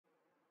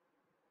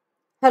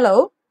Hello.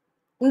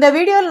 இந்த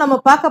வீடியோல நம்ம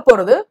பார்க்க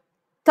போறது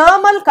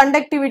thermal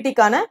conductivity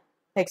கான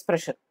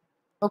expression.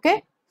 Okay?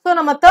 So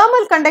நம்ம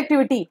thermal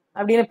conductivity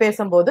அப்படினு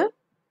பேசும்போது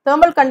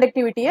thermal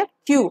conductivity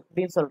Q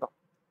அப்படினு சொல்றோம்.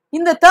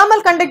 இந்த thermal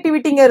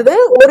conductivityங்கிறது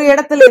ஒரு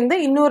இடத்துல இருந்து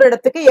இன்னொரு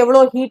இடத்துக்கு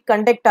எவ்வளவு heat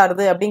conduct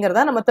ஆகுது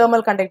அப்படிங்கறத நம்ம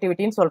thermal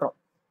conductivity ன்னு சொல்றோம்.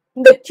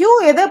 இந்த Q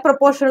எதை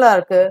proportional-ஆ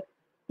இருக்கு?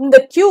 இந்த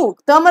Q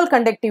thermal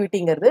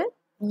conductivityங்கிறது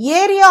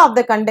area of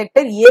the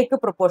conductor A க்கு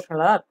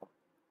proportional-ஆ இருக்கும்.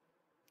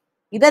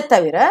 இத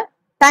தவிர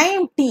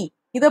time t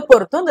இத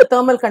பொறுத்தும் இந்த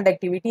thermal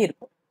conductivity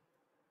இருக்கும்.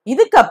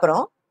 இதுக்கு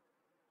அப்புறம்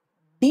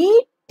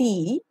dt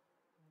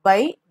by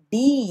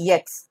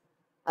dx,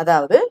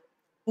 அதாவது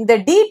இந்த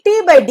dt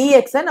by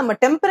dx நம்ம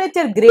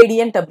temperature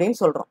gradient அப்படின்னு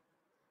சொல்றோம்.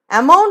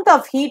 Amount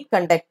of heat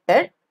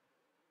conducted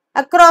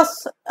across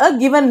a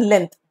given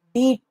length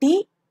dt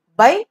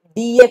by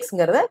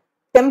dxங்கிறத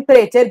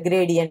temperature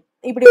gradient.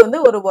 இப்படி வந்து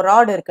ஒரு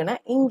ராட் இருக்குன்னா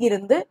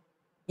இங்கிருந்து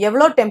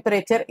எவ்வளவு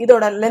டெம்பரேச்சர்,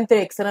 இதோட லென்த்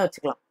xன்னு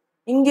வச்சுக்கலாம்.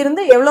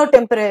 இங்கிருந்து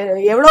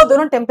எவ்வளவு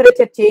தூரம்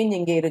டெம்பரேச்சர் சேஞ்ச்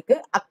இங்க இருக்கு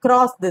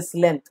across this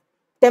length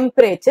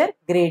temperature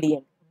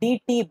gradient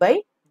dt by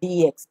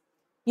dx.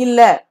 இல்ல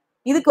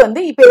இதுக்கு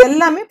வந்து இப்ப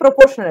எல்லாமே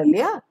ப்ரொபோர்ஷனல்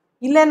இல்லையா?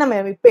 இல்ல நம்ம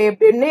இப்ப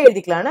என்ன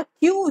எழுதிக்கலாம்னா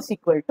q is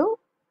equal to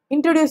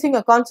introducing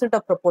a constant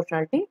of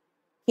proportionality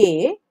k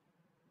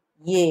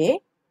a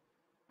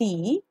t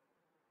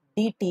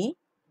dt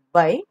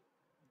by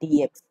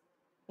dx.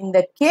 இந்த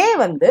k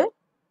வந்து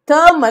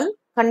thermal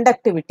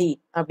conductivity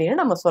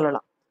அப்படின்னு நம்ம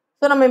சொல்லலாம்.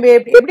 So நம்ம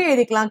எப்படி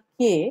எழுதிக்கலாம்?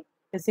 k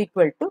is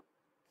equal to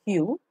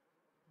q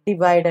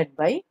divided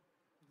by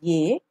a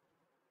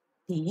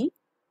t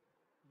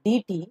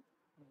dt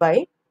by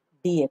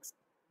dx.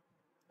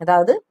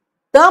 அதாவது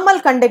thermal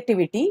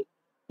conductivity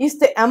is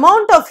the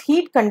amount of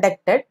heat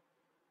conducted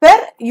per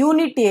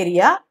unit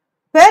area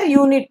per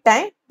unit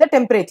time the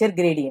temperature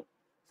gradient.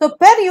 So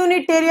per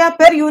unit area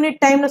per unit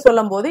time னு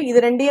சொல்லும்போது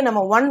இது ரெண்டையும்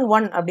நம்ம 1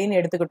 1 அப்படின்னு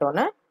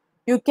எடுத்துக்கிட்டோம்னா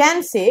you can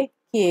say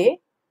k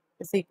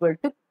is equal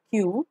to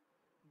q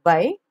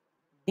by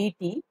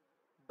dt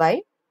by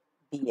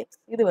dx.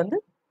 இது வந்து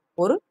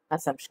ஒரு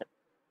assumption.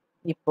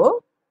 இப்போ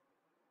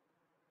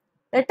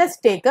let us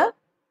take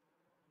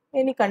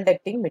any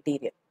conducting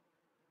material.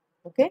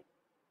 Okay,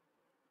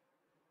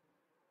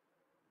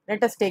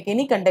 let us take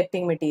any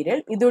conducting material.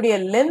 இதோடைய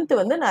length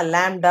வந்து நான்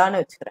lambda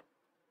னு வச்சுக்கிறேன்.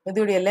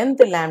 இதோடைய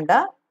length lambda,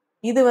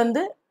 இது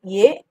வந்து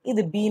a,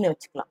 இது b னு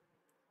வச்சுக்கலாம்.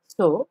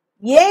 So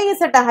a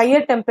is at a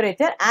higher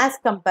temperature as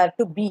compared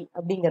to b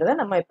அப்படிங்கறத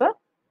நம்ம இப்ப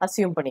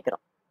assume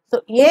பண்ணிக்கிறோம். So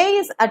a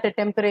is at a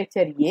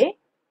temperature a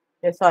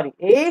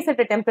is at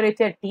a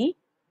temperature t,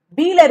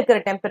 b ல இருக்கிற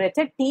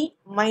temperature t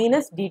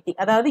minus dt.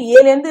 அதாவது a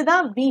ல இருந்து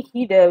தான் b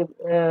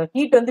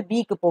heat வந்து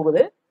b க்கு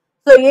போகுது.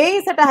 So a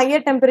is at a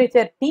higher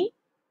temperature t,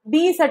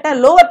 b is at a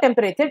lower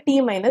temperature t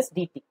minus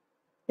dt.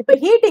 இப்ப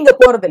heat இங்க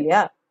போறது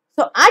இல்லையா?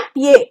 So at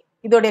a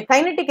இதோடைய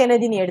kinetic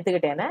energy நீ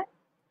எடுத்துக்கிட்டேன்னா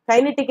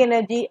kinetic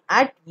energy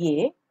at a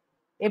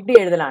எப்படி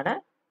எழுதலாம்னா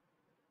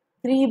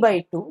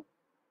 3/2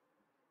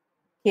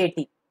 kT.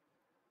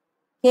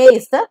 K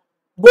is the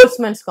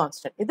Boltzmann's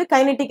constant. இது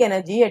kinetic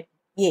energy at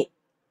A.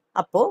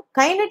 அப்போ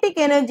kinetic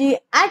energy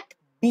at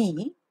B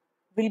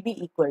will be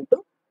equal to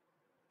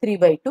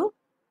 3/2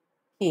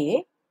 K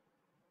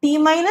T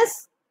minus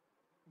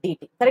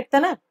dt. Correct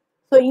தானே?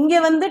 So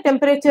இங்க வந்து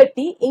temperature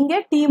T,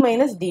 இங்க T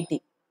minus dt.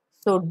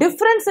 So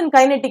difference in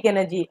kinetic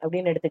energy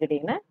அப்படின்னு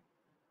எடுத்துக்கிட்டீங்கன்னா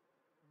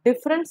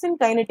difference in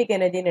kinetic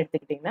energy ன்னு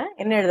எடுத்துக்கிட்டீங்கன்னா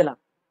என்ன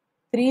எழுதலாம்?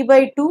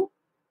 3/2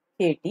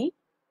 kT,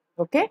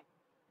 okay,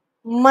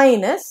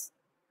 minus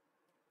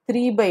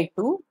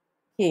 3/2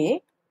 k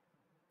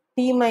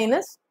t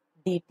minus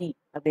dt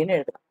அப்படின்னு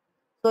எழுதலாம்.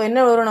 So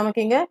என்ன வரும்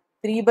நமக்கு இங்க?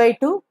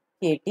 3/2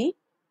 kt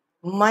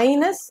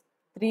minus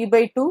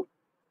 3/2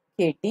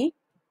 kt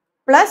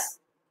plus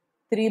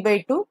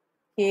 3/2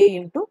 k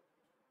into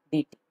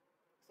dt.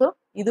 So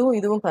இதுவும்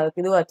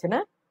இதுவாச்சுன்னா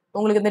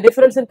உங்களுக்கு இந்த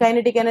difference in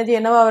kinetic energy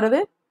என்னவா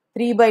வருது?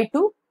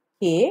 3/2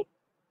 k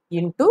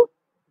into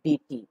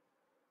dt.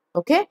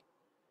 Okay,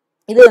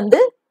 இது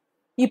வந்து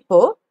இப்போ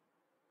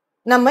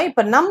நம்ம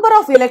இப்ப நம்பர்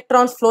ஆஃப்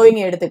எலக்ட்ரான்ஸ் ஃப்ளோயிங்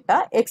எடுத்துக்கிட்டா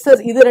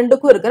எக்ஸஸ், இது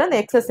ரெண்டுக்கும் இருக்கிற அந்த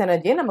எக்ஸஸ்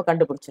எனர்ஜியை நம்ம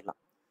கண்டுபிடிச்சிடலாம்.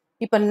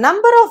 இப்ப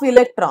number of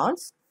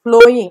electrons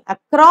flowing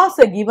across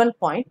a given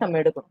point நம்ம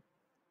எடுக்கணும்.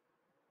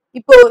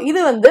 இப்போ இது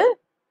வந்து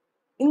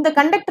இந்த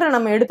கண்டக்டரை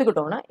நம்ம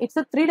எடுத்துக்கிட்டோம்னா it's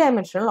a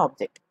 3-dimensional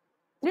object.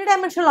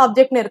 3-dimensional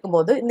ஆப்ஜெக்ட்னு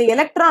இருக்கும்போது இந்த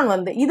எலக்ட்ரான்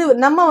வந்து இது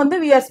நம்ம வந்து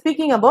we are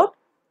speaking about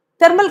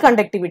thermal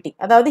conductivity,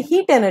 அதாவது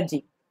ஹீட்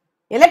எனர்ஜி.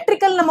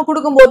 எலக்ட்ரிக்கல் நம்ம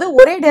கொடுக்கும்போது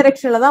ஒரே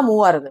டைரக்ஷன்ல தான்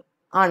மூவ் ஆகுது.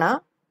 ஆனா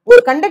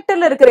ஒரு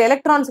கண்டக்டர்ல இருக்கிற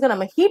எலக்ட்ரான்ஸ்க்கு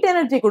நம்ம ஹீட்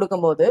எனர்ஜி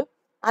கொடுக்கும்போது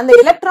அந்த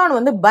எலக்ட்ரான்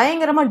வந்து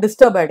பயங்கரமா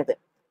டிஸ்டர்ப் ஆயிடுது.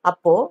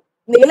 அப்போ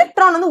இந்த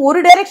எலக்ட்ரான் வந்து ஒரு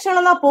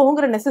டைரக்ஷன்ல தான்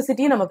போகுங்கிற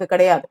நெசசிட்டி நமக்கு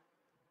கிடையாது.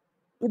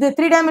 இது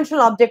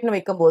 3-dimensional ஆப்ஜெக்ட்னு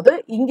வைக்கும்போது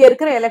இங்க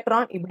இருக்கிற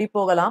எலக்ட்ரான் இப்படி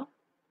போகலாம்,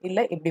 இல்ல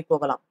இப்படி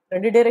போகலாம்.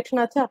 2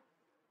 டைரக்ஷன் ஆச்சா?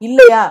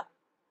 இல்லையா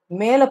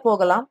மேல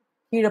போகலாம்,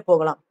 கீழே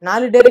போகலாம்.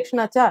 4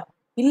 டைரக்ஷன் ஆச்சா?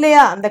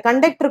 இல்லையா அந்த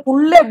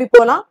கண்டக்டருக்குள்ள இப்படி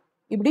போகலாம்,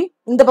 இப்படி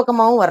இந்த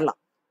பக்கமாவும் வரலாம்.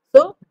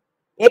 So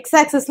X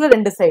ஆக்சிஸ்ல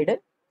 2 side,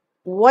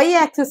 y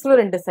ஆக்சிஸ்ல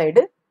 2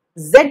 side,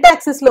 z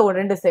ஆக்சிஸ்ல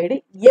 2 side,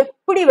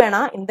 எப்படி வேணா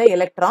இந்த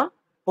எலக்ட்ரான்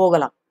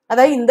போகலாம்.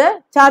 அதாவது இந்த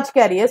சார்ஜ்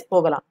கேரியர்ஸ்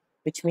போகலாம்.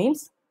 which means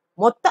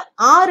மொத்த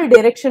 6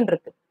 டைரக்ஷன்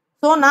இருக்கு.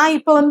 ஸோ நான்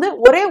இப்போ வந்து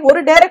ஒரே ஒரு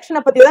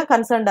டைரக்ஷனை பத்தி தான்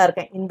கன்சர்ன்டா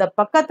இருக்கேன், இந்த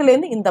பக்கத்துல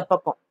இருந்து இந்த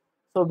பக்கம்.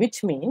 ஸோ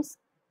விச் மீன்ஸ்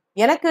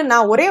எனக்கு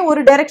நான் ஒரே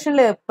ஒரு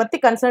டைரக்ஷன்ல பத்தி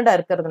கன்சர்ன்டா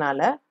இருக்கிறதுனால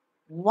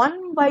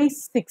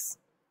 1/6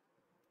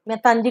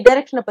 மற்ற 5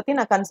 டைரக்ஷனை பத்தி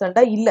நான்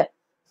கன்சர்ன்டா இல்ல.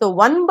 So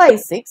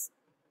 1/6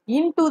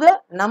 into the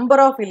number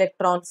of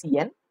electrons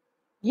n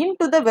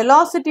into the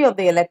velocity of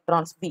the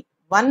electrons v.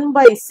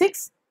 1/6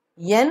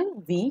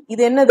 nv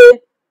இது என்னது?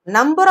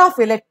 number of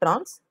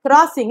electrons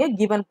crossing a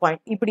given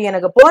point. இப்படி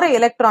எனக்கு போற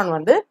எலக்ட்ரான்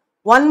வந்து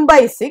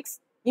 1/6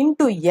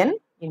 into n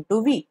into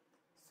v.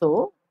 So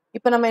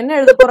இப்போ நம்ம என்ன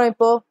எழுத போறோம்?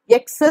 இப்போ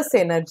எக்ஸஸ்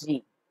எனர்ஜி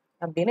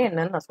அப்படின்னு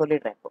என்னன்னு நான்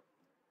சொல்லிடுறேன். இப்போ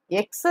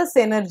எக்ஸஸ்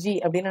எனர்ஜி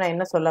அப்படின்னு நான்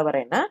என்ன சொல்ல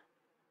வரேன்னா,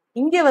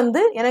 இங்க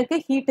வந்து எனக்கு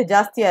ஹீட்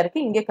ஜாஸ்தியா இருக்கு,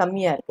 இங்க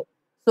கம்மியா இருக்கு.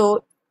 ஸோ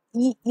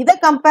இதை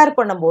கம்பேர்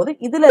பண்ணும்போது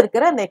இதுல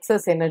இருக்கிற அந்த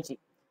excess energy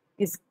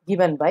is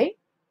given by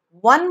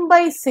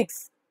 1/6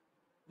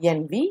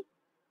 nv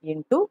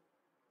into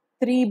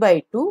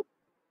 3/2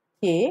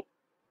 k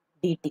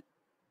dt.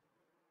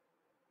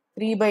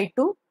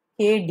 3/2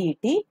 k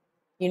dt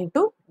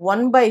into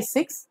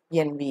 1/6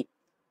 nv.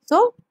 So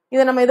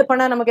இதை நம்ம இது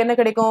பண்ணா நமக்கு என்ன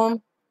கிடைக்கும்?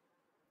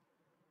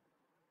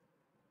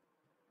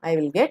 I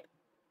will get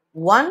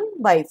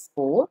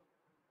 1/4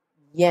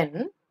 n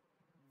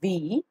v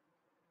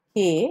k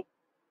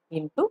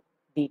into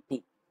dt.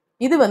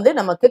 இது வந்து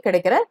நமக்கு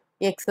கிடைக்கிற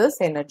excess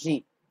energy.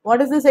 What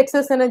is this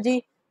excess energy?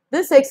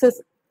 This excess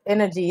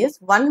energy is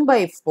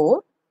 1/4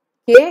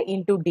 k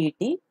into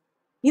dt.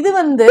 இது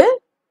வந்து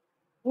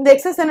இந்த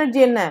excess energy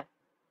என்ன?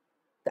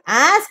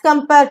 As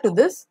compared to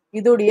this,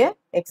 இதுடைய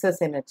excess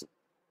energy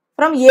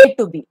from A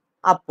to B.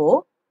 அப்போ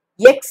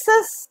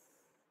excess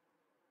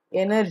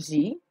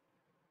energy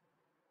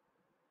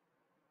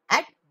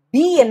at B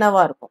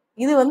என்னவா இருக்கும்?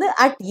 இது வந்து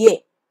at A.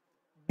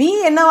 B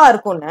என்னவா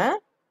இருக்கும்னா,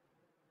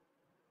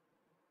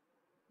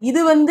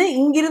 இது வந்து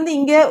இங்கிருந்து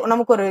இங்க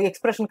நமக்கு ஒரு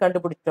எக்ஸ்பிரஷன்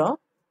கண்டுபிடிச்சோம்.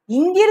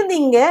 இங்கிருந்து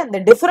இங்க இந்த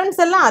டிஃபரன்ஸ்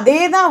எல்லாம் அதே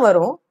தான்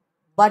வரும்,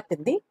 but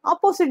in the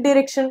opposite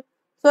direction.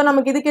 So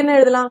நமக்கு இதுக்கு என்ன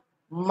எழுதலாம்?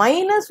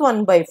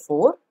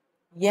 -1/4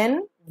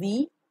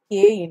 nvk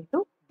into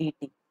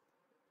dt.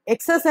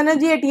 Excess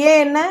energy at ஏ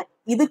என்ன?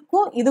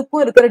 இதுக்கும்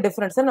இதுக்கும் இருக்கிற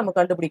டிஃபரன்ஸ் நம்ம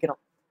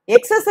கண்டுபிடிக்கிறோம்.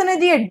 எக்ஸஸ்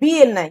எனர்ஜி அட் பி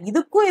என்ன?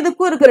 இதுக்கும்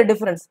இதுக்கும் இருக்கிற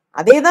டிஃபரன்ஸ்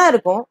அதே தான்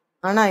இருக்கும்,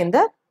 ஆனா இந்த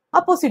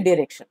opposite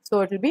direction. So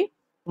it will be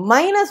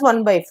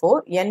 -1/4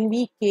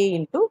 nvk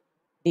into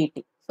dt.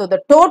 So the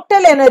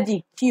total energy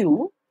Q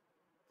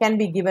can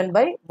be given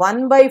by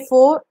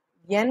 1/4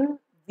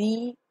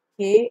 nvk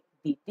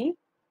dt,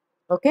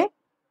 okay,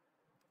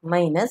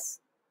 minus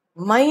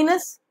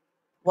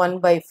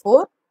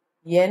 -1/4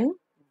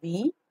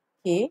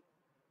 nvk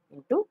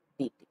into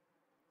dt.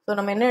 So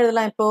நம்ம என்ன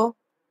எழுதலாம் இப்போ?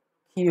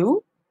 Q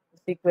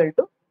is equal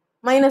to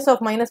minus of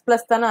minus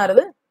plus தானே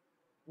ஆறுது,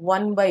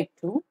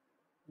 1/2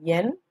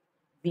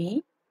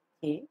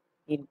 nvk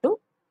into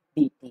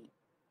dt.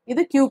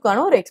 இது Qக்கான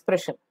ஒரு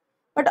expression.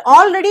 But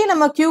already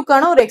நம்ம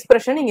Qக்கான ஒரு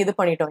எக்ஸ்பிரஷன் இங்க இது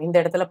பண்ணிட்டோம். இந்த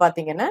இடத்துல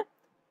பாத்தீங்கன்னா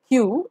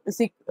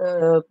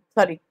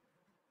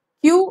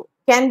Q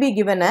can be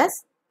given as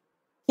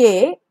k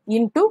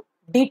into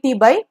dt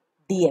by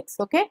dx.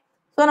 Okay,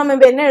 so நம்ம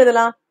இப்ப என்ன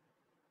எழுதலாம்?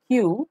 Q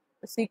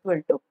is equal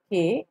to k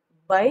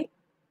by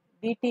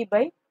dt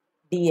by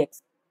dx.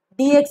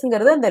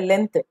 dxங்கிறது அந்த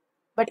லென்த்,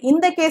 பட்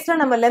இந்த கேஸ்ல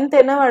நம்ம லென்த்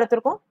என்னவா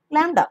எடுத்திருக்கோம்?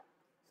 லாம்டா.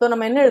 ஸோ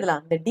நம்ம என்ன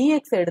எழுதலாம்? இந்த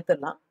dx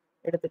எடுத்துடலாம்,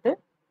 எடுத்துட்டு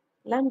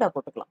lambda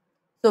போட்டுக்கலாம்.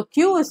 So Q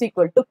is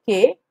equal to k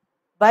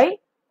by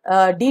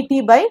dt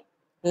by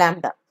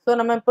lambda. So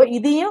நம்ம இப்போ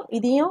இதையும்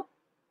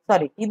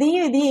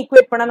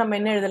ஈக்குவேட் பண்ணா நம்ம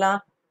என்ன எழுதலாம்?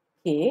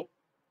 k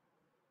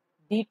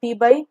dt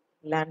by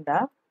lambda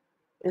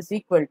is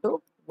equal to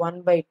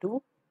 1/2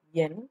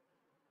 n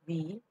v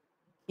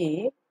k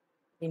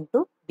into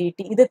dt.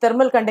 இது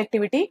thermal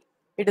conductivity,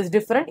 it is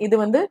different. இது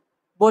வந்து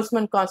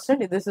Boltzmann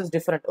constant, this is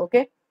different.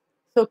 Okay,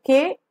 so k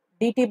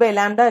dt by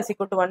lambda is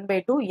equal to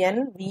 1/2 n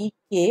v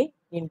k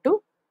into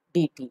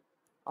dt,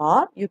 or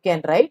you can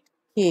write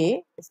k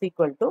is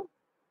equal to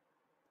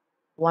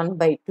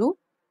 1/2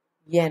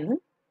 n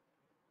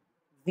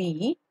v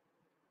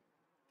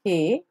k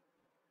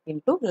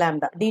into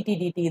lambda. dt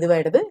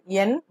இதுவாயிடுது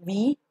n v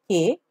k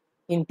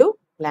into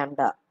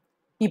lambda.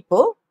 இப்போ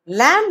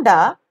lambda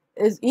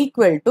is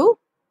equal to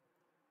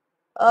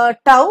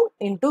tau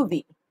into v,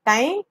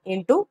 time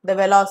into the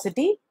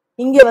velocity.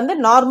 இங்க வந்து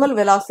normal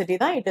velocity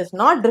தான், it is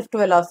not drift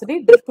velocity.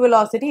 drift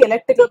velocity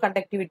electrical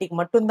கண்டக்டிவிட்டிக்கு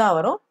மட்டும்தான்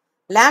வரும்.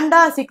 lambda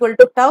is equal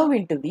to tau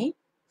into v.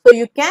 So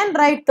you can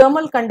write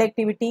thermal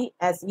conductivity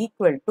as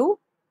equal to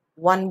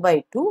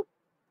 1/2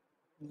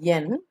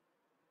 n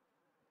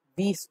v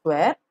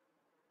square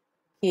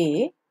k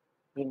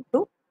into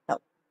tau.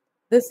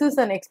 This is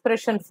an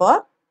expression for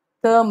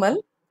thermal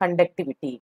conductivity.